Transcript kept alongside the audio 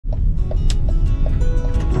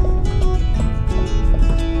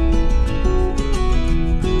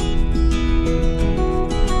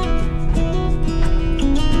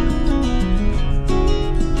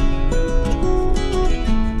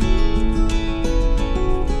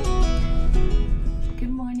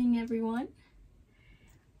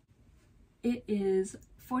It is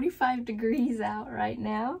 45 degrees out right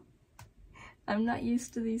now. I'm not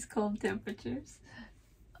used to these cold temperatures.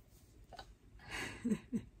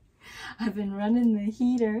 I've been running the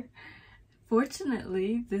heater.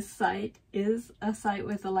 Fortunately, this site is a site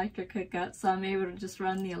with electric hookup, so I'm able to just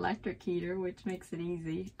run the electric heater, which makes it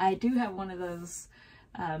easy. I do have one of those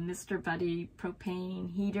Mr. Buddy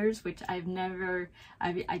propane heaters, which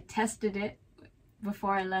I tested it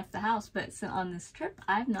before I left the house, but so on this trip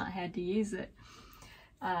I've not had to use it.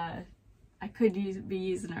 I could be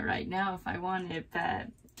using it right now if I wanted, but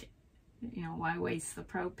you know, why waste the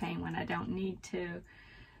propane when I don't need to?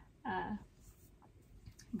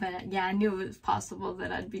 But yeah, I knew it was possible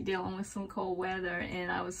that I'd be dealing with some cold weather,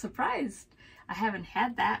 and I was surprised. I haven't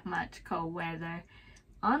had that much cold weather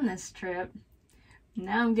on this trip.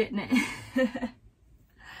 Now I'm getting it.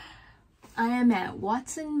 I am at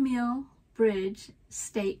Watson Mill Bridge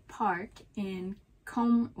State Park in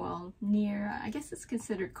near, I guess it's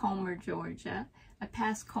considered Comer, Georgia. I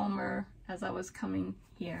passed Comer as I was coming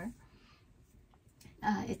here.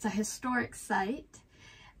 It's a historic site.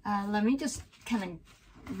 Let me just kind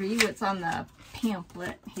of read what's on the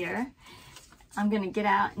pamphlet here. I'm going to get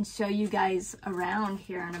out and show you guys around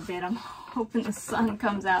here in a bit. I'm hoping the sun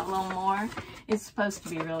comes out a little more. It's supposed to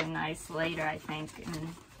be really nice later, I think,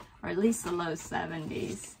 or at least the low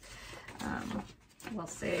 70s. We'll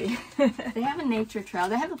see. They have a nature trail.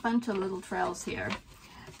 They have a bunch of little trails here.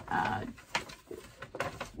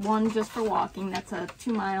 One just for walking. That's a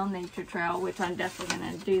 2-mile nature trail, which I'm definitely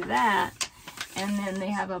going to do that. And then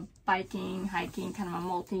they have a biking, hiking, kind of a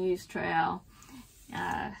multi-use trail.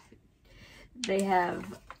 They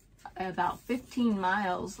have about 15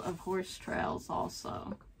 miles of horse trails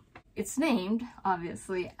also. It's named,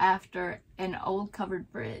 obviously, after an old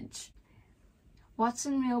covered bridge.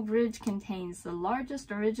 Watson Mill Bridge contains the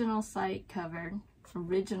largest original site covered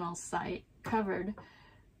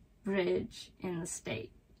bridge in the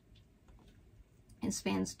state. It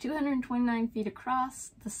spans 229 feet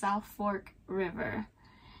across the South Fork River.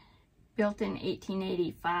 Built in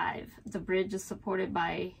 1885, the bridge is supported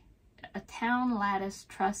by a town lattice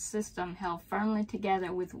truss system held firmly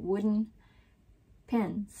together with wooden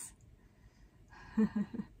pins.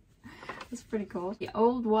 That's pretty cool. The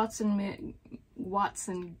old Watson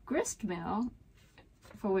grist mill,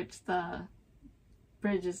 for which the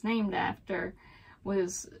bridge is named after,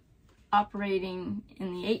 was operating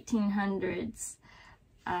in the 1800s.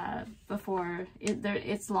 Before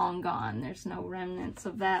it's long gone. There's no remnants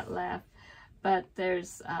of that left. But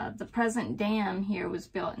there's the present dam here was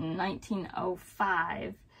built in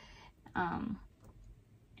 1905 and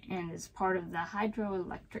is part of the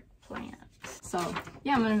hydroelectric plant. So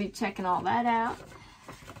yeah, I'm going to be checking all that out.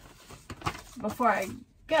 Before I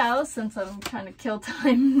go, since I'm trying to kill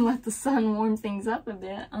time and let the sun warm things up a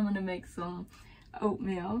bit, I'm going to make some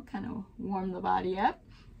oatmeal, kind of warm the body up.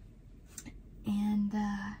 And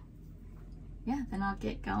yeah, then I'll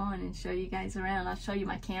get going and show you guys around. I'll show you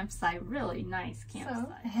my campsite, really nice campsite.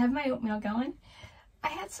 So I have my oatmeal going. I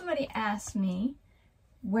had somebody ask me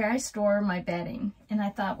where I store my bedding, and I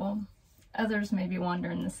thought, well, others may be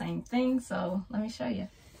wondering the same thing, so let me show you.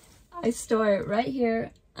 I store it right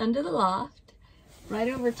here under the loft, right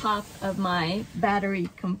over top of my battery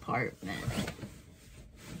compartment.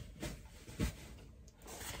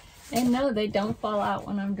 And no, they don't fall out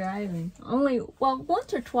when I'm driving. Well,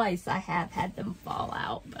 once or twice I have had them fall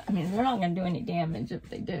out. But, I mean, they're not going to do any damage if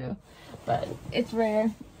they do. But it's rare.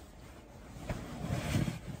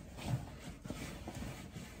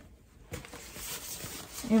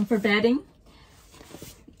 And for bedding,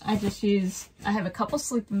 I have a couple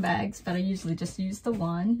sleeping bags, but I usually just use the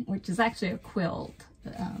one, which is actually a quilt,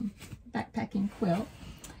 backpacking quilt.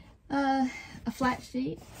 A flat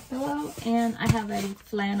sheet pillow, and I have a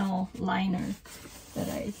flannel liner that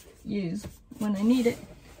I use when I need it.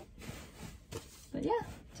 But yeah,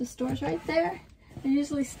 just stores right there. I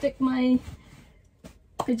usually stick my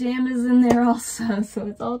pajamas in there also, so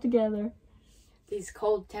it's all together. These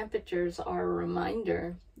cold temperatures are a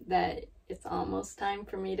reminder that it's almost time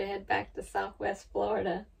for me to head back to Southwest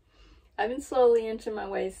Florida. I've been slowly inching my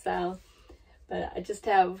way south, but I just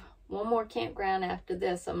have one more campground after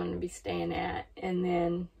this I'm going to be staying at, and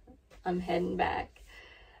then I'm heading back.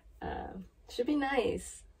 Should be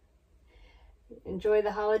nice. Enjoy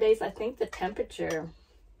the holidays. I think the temperature,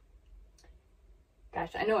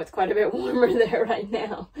 gosh, I know it's quite a bit warmer there right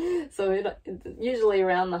now. So usually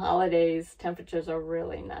around the holidays, temperatures are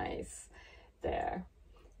really nice there.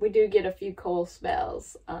 We do get a few cold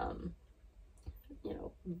spells you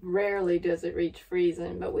know, rarely does it reach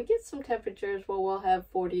freezing, but we get some temperatures where we'll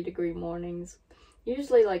have 40-degree mornings.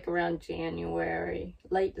 Usually like around January,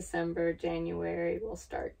 late December, January, we'll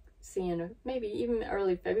start seeing, maybe even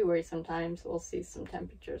early February sometimes, we'll see some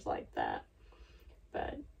temperatures like that.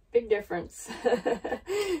 But big difference.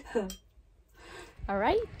 All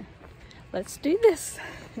right, let's do this.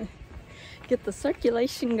 Get the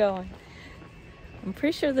circulation going. I'm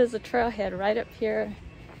pretty sure there's a trailhead right up here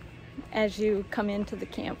as you come into the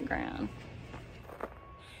campground.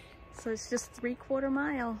 So it's just 3/4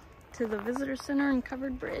 mile to the visitor center and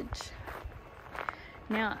covered bridge.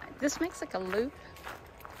 Now this makes like a loop.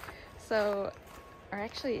 So, or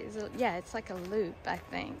actually, yeah, it's like a loop, I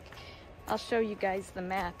think. I'll show you guys the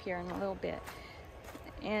map here in a little bit.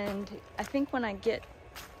 And I think when I get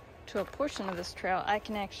to a portion of this trail, I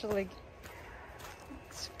can actually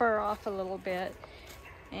spur off a little bit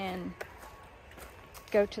and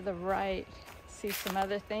go to the right, see some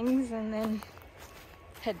other things, and then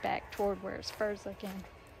head back toward where it spurs again.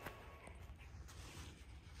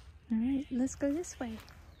 All right, let's go this way.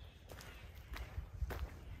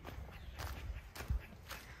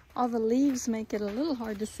 All the leaves make it a little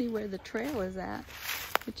hard to see where the trail is at,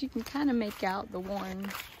 but you can kind of make out the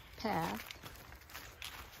worn path.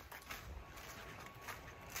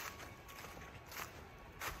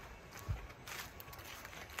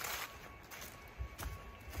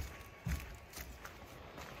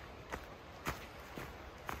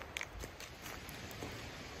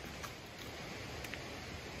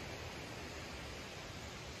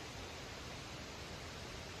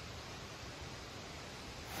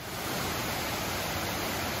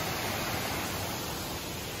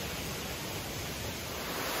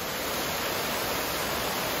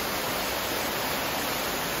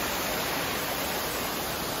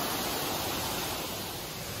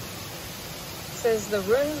 Says the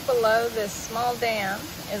ruins below this small dam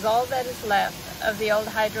is all that is left of the old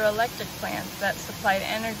hydroelectric plants that supplied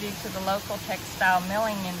energy to the local textile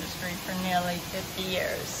milling industry for nearly 50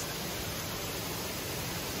 years.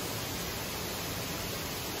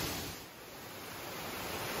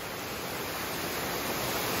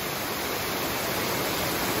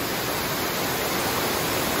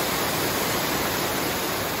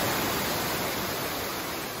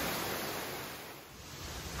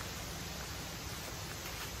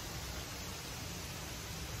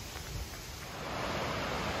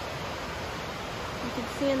 You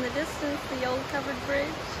can see in the distance the old covered bridge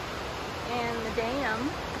and the dam.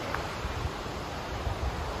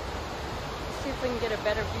 Let's see if we can get a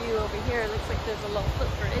better view over here. It looks like there's a little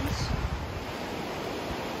footbridge.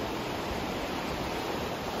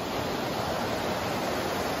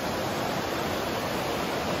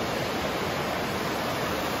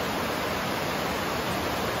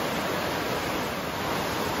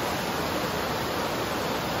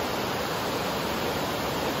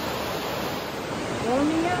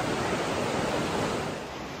 Warming up.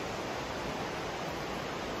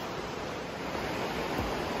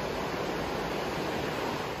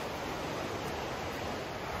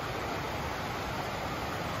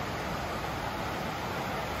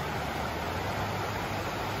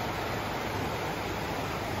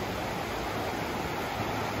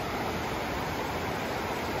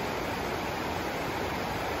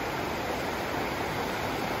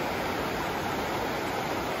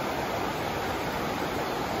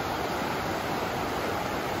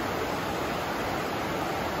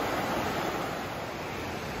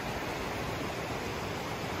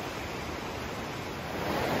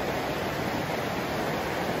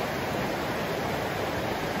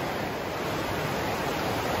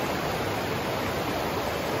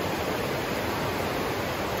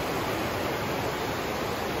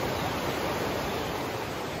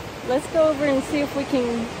 Let's go over and see if we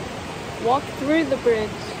can walk through the bridge.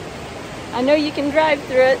 I know you can drive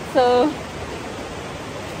through it, so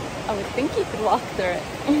I would think you could walk through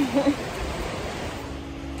it.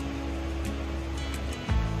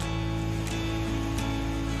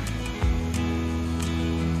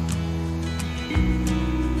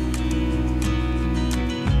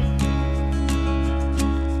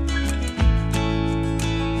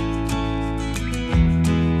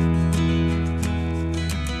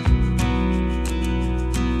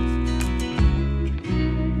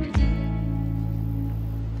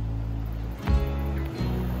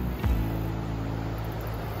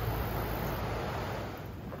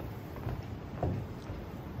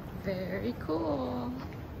 Very cool.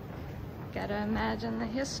 Gotta imagine the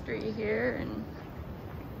history here and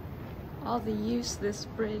all the use this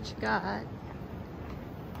bridge got.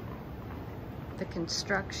 The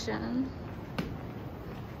construction.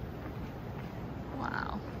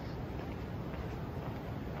 Wow.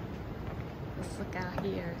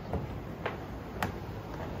 here.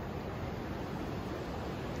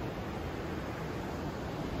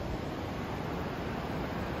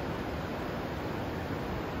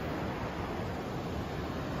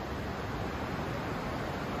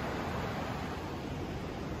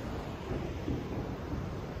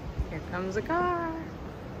 Here comes a car.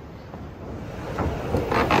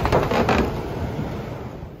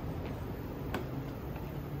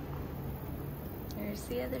 There's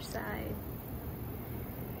the other side.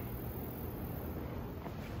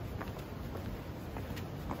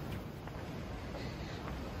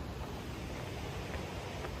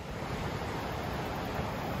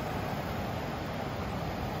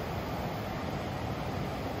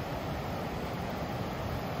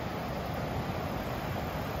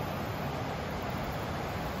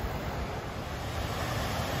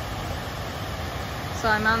 So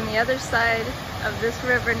I'm on the other side of this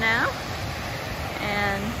river now,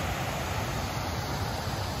 and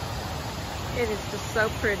it is just so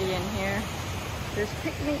pretty in here. There's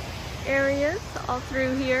picnic areas all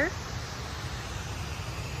through here.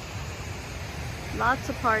 Lots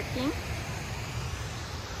of parking.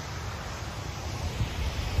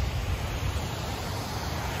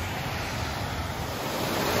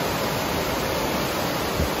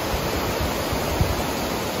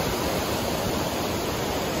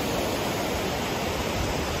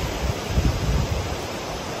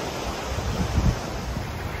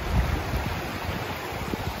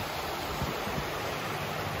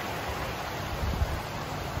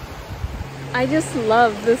 I just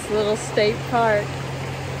love this little state park.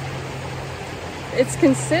 It's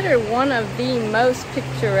considered one of the most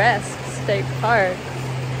picturesque state parks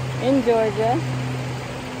in Georgia.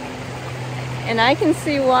 And I can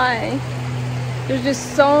see why. There's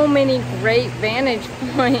just so many great vantage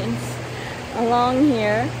points along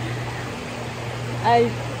here.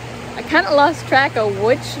 I kind of lost track of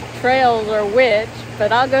which trails are which,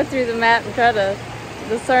 but I'll go through the map and try to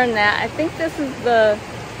discern that. I think this is the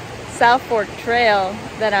South Fork Trail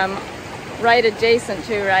that I'm right adjacent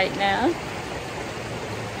to right now.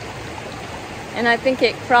 And I think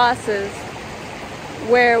it crosses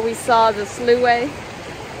where we saw the sluway.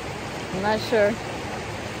 I'm not sure.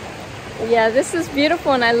 But yeah, this is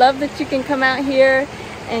beautiful, and I love that you can come out here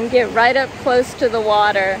and get right up close to the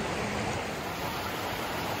water.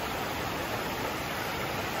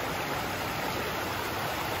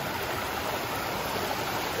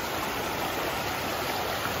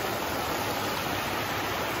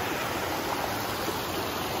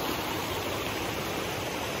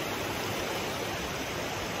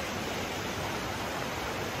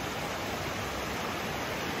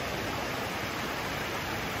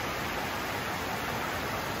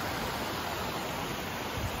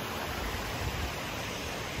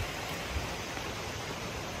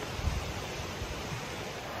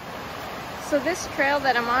 So this trail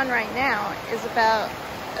that I'm on right now is about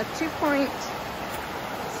a 2.7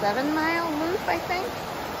 mile loop, I think.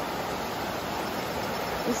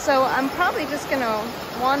 And so I'm probably just gonna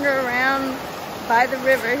wander around by the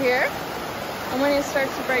river here. And when it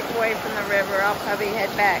starts to break away from the river, I'll probably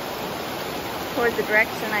head back toward the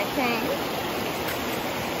direction I came.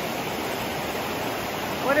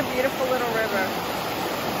 What a beautiful little river.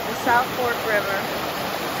 The South Fork River.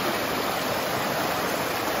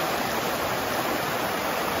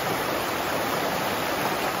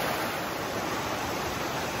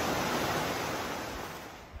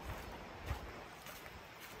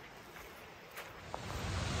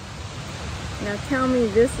 Now tell me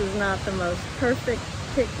this is not the most perfect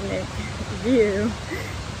picnic view.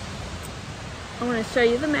 I want to show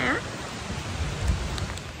you the map.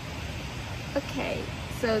 Okay,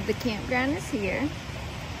 so the campground is here,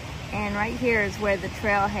 and right here is where the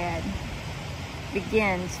trailhead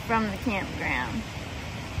begins from the campground.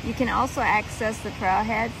 You can also access the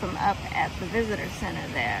trailhead from up at the visitor center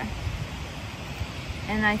there.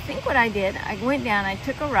 And I think what I did, I went down, I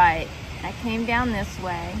took a right, I came down this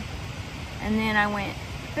way, and then I went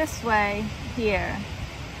this way here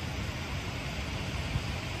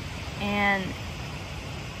and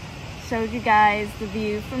showed you guys the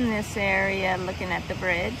view from this area looking at the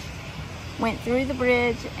bridge. Went through the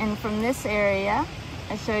bridge, and from this area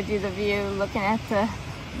I showed you the view looking at the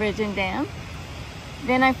bridge and dam.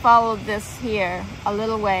 Then I followed this here a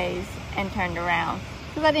little ways and turned around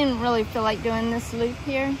because I didn't really feel like doing this loop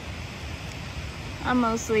here. I'm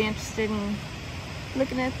mostly interested in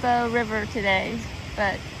looking at the river today,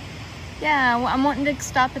 but yeah, I'm wanting to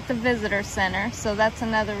stop at the visitor center, so that's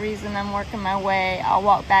another reason I'm working my way. I'll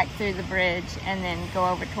walk back through the bridge and then go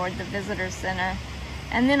over toward the visitor center,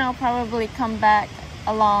 and then I'll probably come back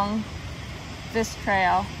along this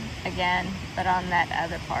trail again, but on that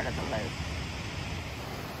other part of the loop.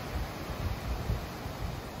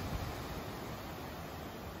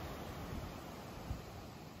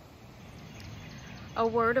 A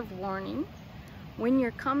word of warning, when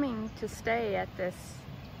you're coming to stay at this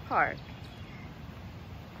park,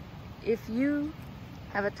 if you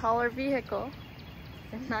have a taller vehicle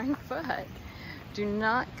than 9 foot, do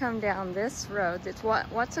not come down this road. It's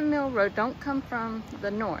Watson Mill Road. Don't come from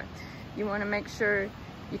the north. You want to make sure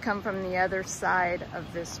you come from the other side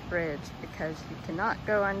of this bridge, because you cannot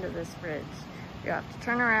go under this bridge. You have to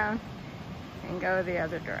turn around and go the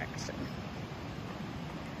other direction.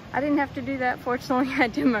 I didn't have to do that, fortunately. I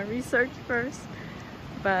did my research first,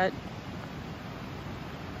 but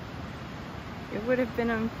it would have been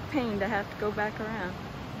a pain to have to go back around.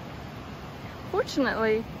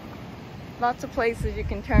 Fortunately, lots of places you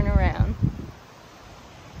can turn around.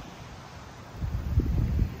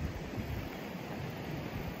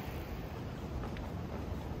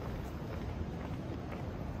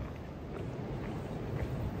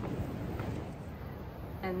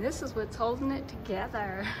 And this is what's holding it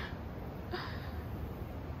together.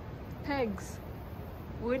 Pegs.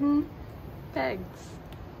 Wooden pegs.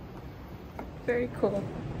 Very cool.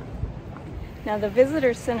 Now the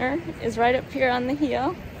visitor center is right up here on the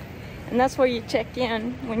hill, and that's where you check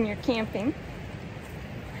in when you're camping.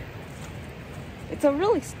 It's a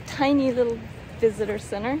really tiny little visitor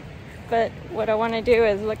center, but what I want to do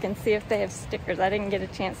is look and see if they have stickers. I didn't get a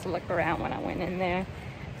chance to look around when I went in there,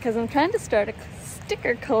 because I'm trying to start a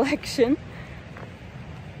sticker collection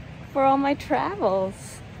for all my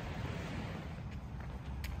travels.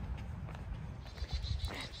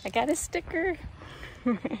 I got a sticker.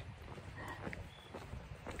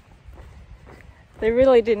 They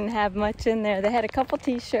really didn't have much in there. They had a couple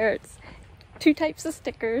t-shirts, 2 types of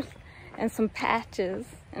stickers, and some patches,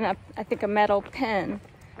 and I think a metal pen,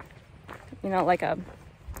 you know, like that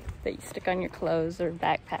you stick on your clothes or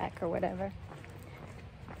backpack or whatever.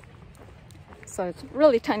 So it's a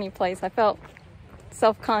really tiny place. I felt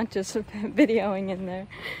self-conscious of videoing in there.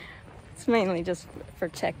 It's mainly just for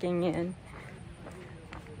checking in.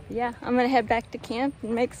 Yeah, I'm gonna head back to camp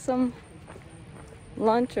and make some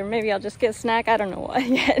lunch, or maybe I'll just get a snack. I don't know what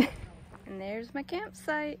yet. And there's my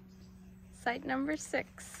campsite, site number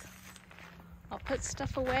 6. I'll put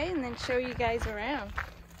stuff away and then show you guys around.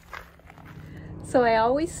 So I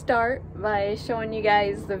always start by showing you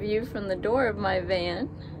guys the view from the door of my van,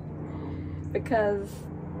 because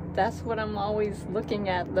that's what I'm always looking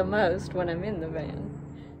at the most when I'm in the van.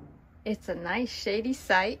 It's a nice shady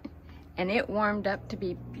site, and it warmed up to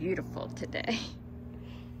be beautiful today.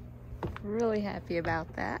 Really happy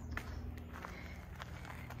about that.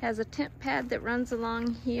 Has a tent pad that runs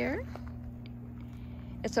along here.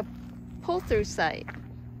 It's a pull-through site.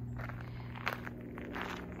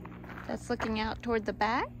 That's looking out toward the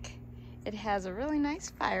back. It has a really nice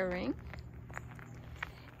fire ring.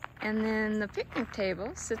 And then the picnic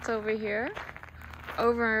table sits over here,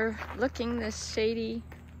 overlooking this shady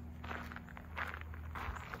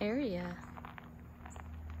area.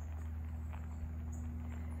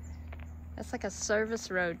 That's like a service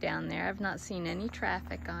road down there. I've not seen any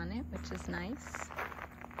traffic on it, which is nice.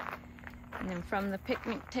 And then from the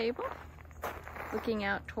picnic table, looking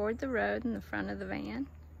out toward the road in the front of the van,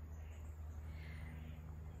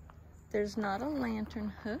 there's not a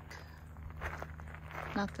lantern hook.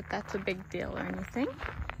 Not that that's a big deal or anything.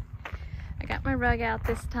 I got my rug out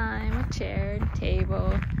this time, a chair, a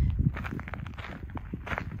table.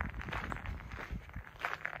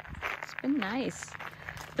 It's been nice.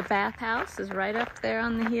 The bathhouse is right up there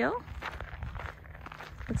on the hill.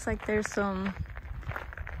 Looks like there's some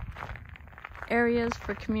areas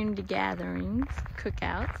for community gatherings,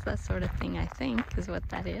 cookouts, that sort of thing, I think is what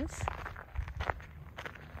that is.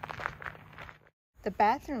 The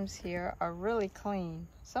bathrooms here are really clean.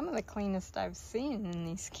 Some of the cleanest I've seen in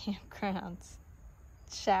these campgrounds.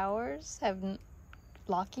 Showers have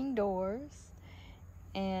locking doors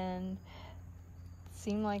and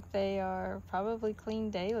seem like they are probably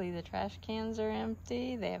cleaned daily. The trash cans are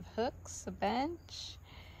empty. They have hooks, a bench.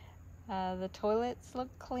 The toilets look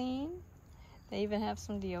clean. They even have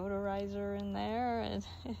some deodorizer in there. And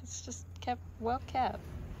it's just well kept.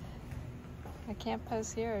 The camp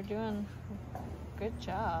hosts here are doing a good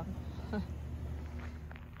job.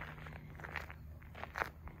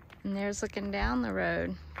 And there's looking down the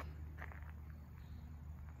road.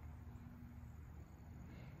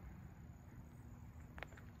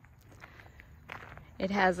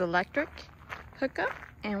 It has electric hookup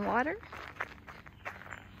and water.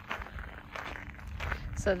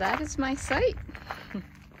 So that is my site.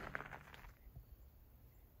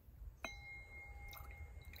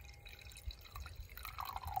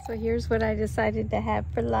 So here's what I decided to have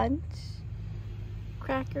for lunch.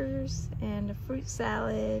 Crackers and a fruit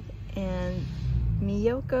salad and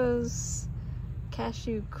Miyoko's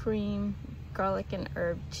cashew cream garlic and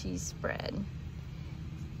herb cheese spread.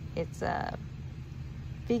 It's a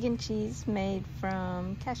vegan cheese made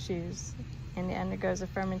from cashews and it undergoes a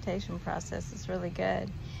fermentation process. It's really good.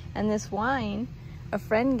 And this wine a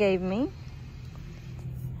friend gave me.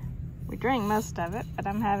 We drank most of it, but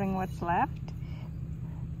I'm having what's left.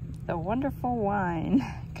 The Wonderful Wine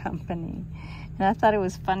Company. And I thought it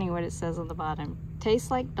was funny what it says on the bottom.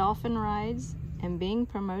 Tastes like dolphin rides and being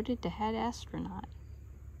promoted to head astronaut.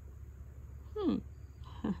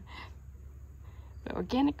 But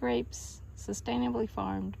organic grapes, sustainably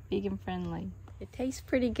farmed, vegan friendly. It tastes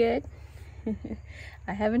pretty good.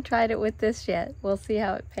 I haven't tried it with this yet. We'll see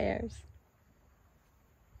how it pairs.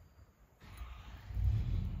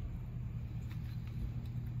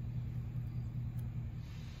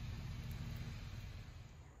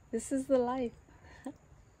 This is the life.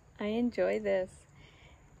 I enjoy this.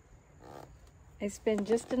 I spend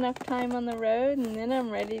just enough time on the road and then I'm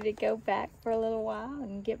ready to go back for a little while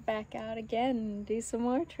and get back out again and do some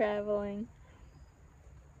more traveling.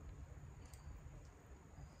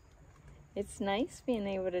 It's nice being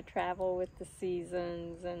able to travel with the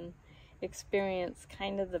seasons and experience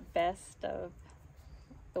kind of the best of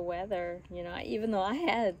the weather. You know, even though I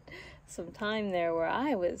had some time there where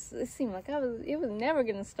it seemed like it was never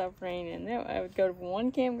going to stop raining. I would go to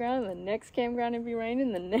one campground, the next campground it'd be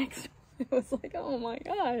raining, the next, it was like, oh my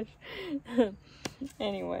gosh.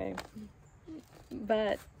 Anyway,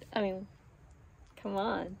 but, I mean, come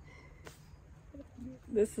on.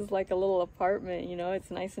 This is like a little apartment, you know,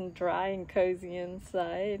 it's nice and dry and cozy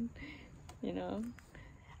inside, you know.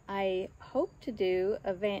 I hope to do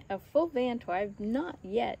a full van tour. I've not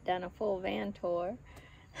yet done a full van tour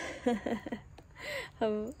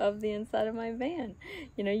of the inside of my van.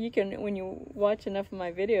 You know, you can, when you watch enough of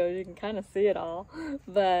my videos, you can kind of see it all.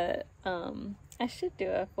 But I should do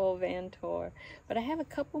a full van tour. But I have a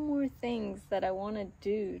couple more things that I want to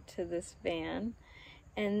do to this van.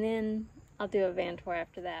 And then I'll do a van tour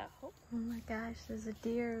after that. Oh my gosh, there's a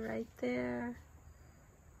deer right there.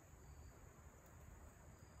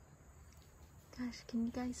 Gosh, can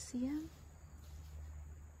you guys see him?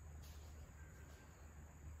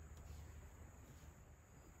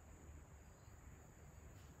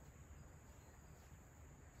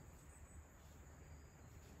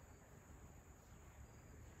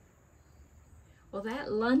 Well,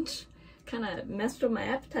 that lunch kind of messed with my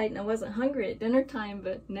appetite and I wasn't hungry at dinner time,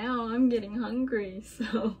 but now I'm getting hungry,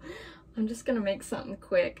 so I'm just gonna make something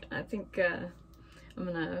quick. I think I'm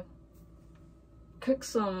gonna cook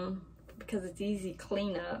some, because it's easy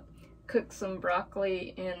cleanup, cook some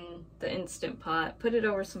broccoli in the Instant Pot, put it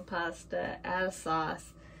over some pasta, add a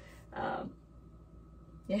sauce.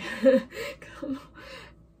 Yeah, come on.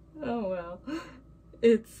 Oh well.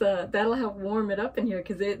 It's that'll help warm it up in here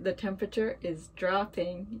because the temperature is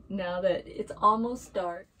dropping now that it's almost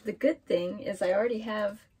dark. The good thing is I already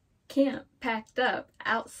have camp packed up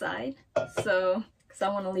outside, so because I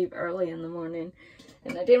want to leave early in the morning.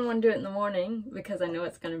 And I didn't want to do it in the morning because I know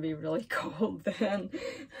it's going to be really cold then.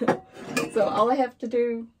 So all I have to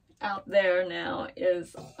do out there now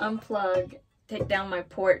is unplug, take down my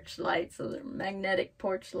porch lights. So they're magnetic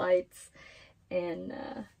porch lights. And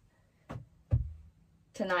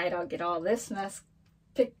tonight I'll get all this mess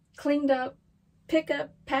cleaned up,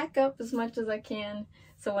 pack up as much as I can.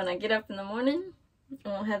 So when I get up in the morning, I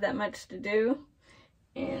won't have that much to do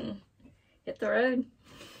and hit the road.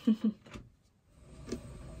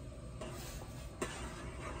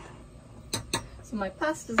 So my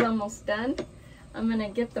pasta's almost done. I'm gonna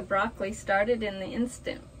get the broccoli started in the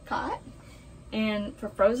Instant Pot. And for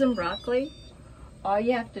frozen broccoli, all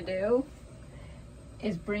you have to do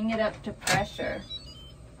is bring it up to pressure.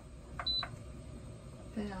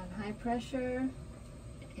 Put it on high pressure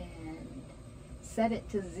and set it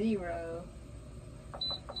to 0.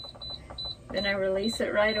 Then I release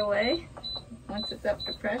it right away once it's up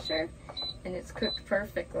to pressure and it's cooked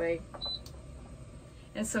perfectly.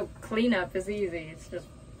 And so cleanup is easy. It's just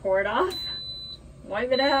pour it off,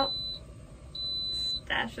 wipe it out,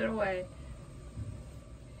 stash it away.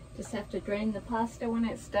 Just have to drain the pasta when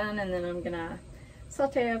it's done, and then I'm gonna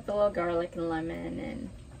saute up a little garlic and lemon and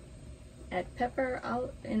add pepper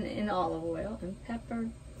in olive oil and pepper,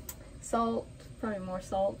 salt, probably more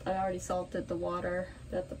salt. I already salted the water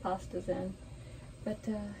that the pasta's in. But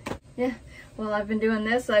yeah, well, I've been doing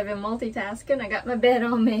this. I've been multitasking. I got my bed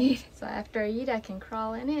all made. So after I eat, I can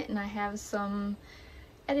crawl in it, and I have some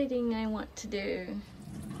editing I want to do.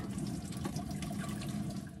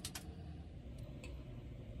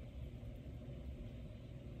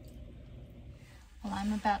 Well,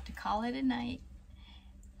 I'm about to call it a night.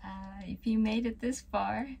 If you made it this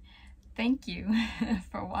far, thank you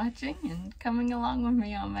for watching and coming along with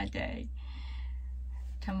me on my day.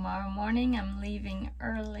 Tomorrow morning I'm leaving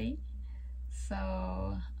early, so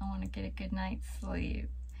I want to get a good night's sleep.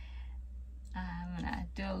 I'm gonna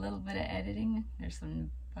do a little bit of editing. There's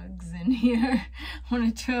some bugs in here. I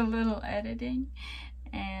want to do a little editing,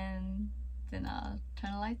 and then I'll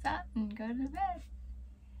turn the lights out and go to bed.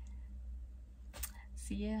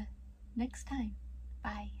 See ya next time.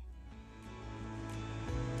 Bye.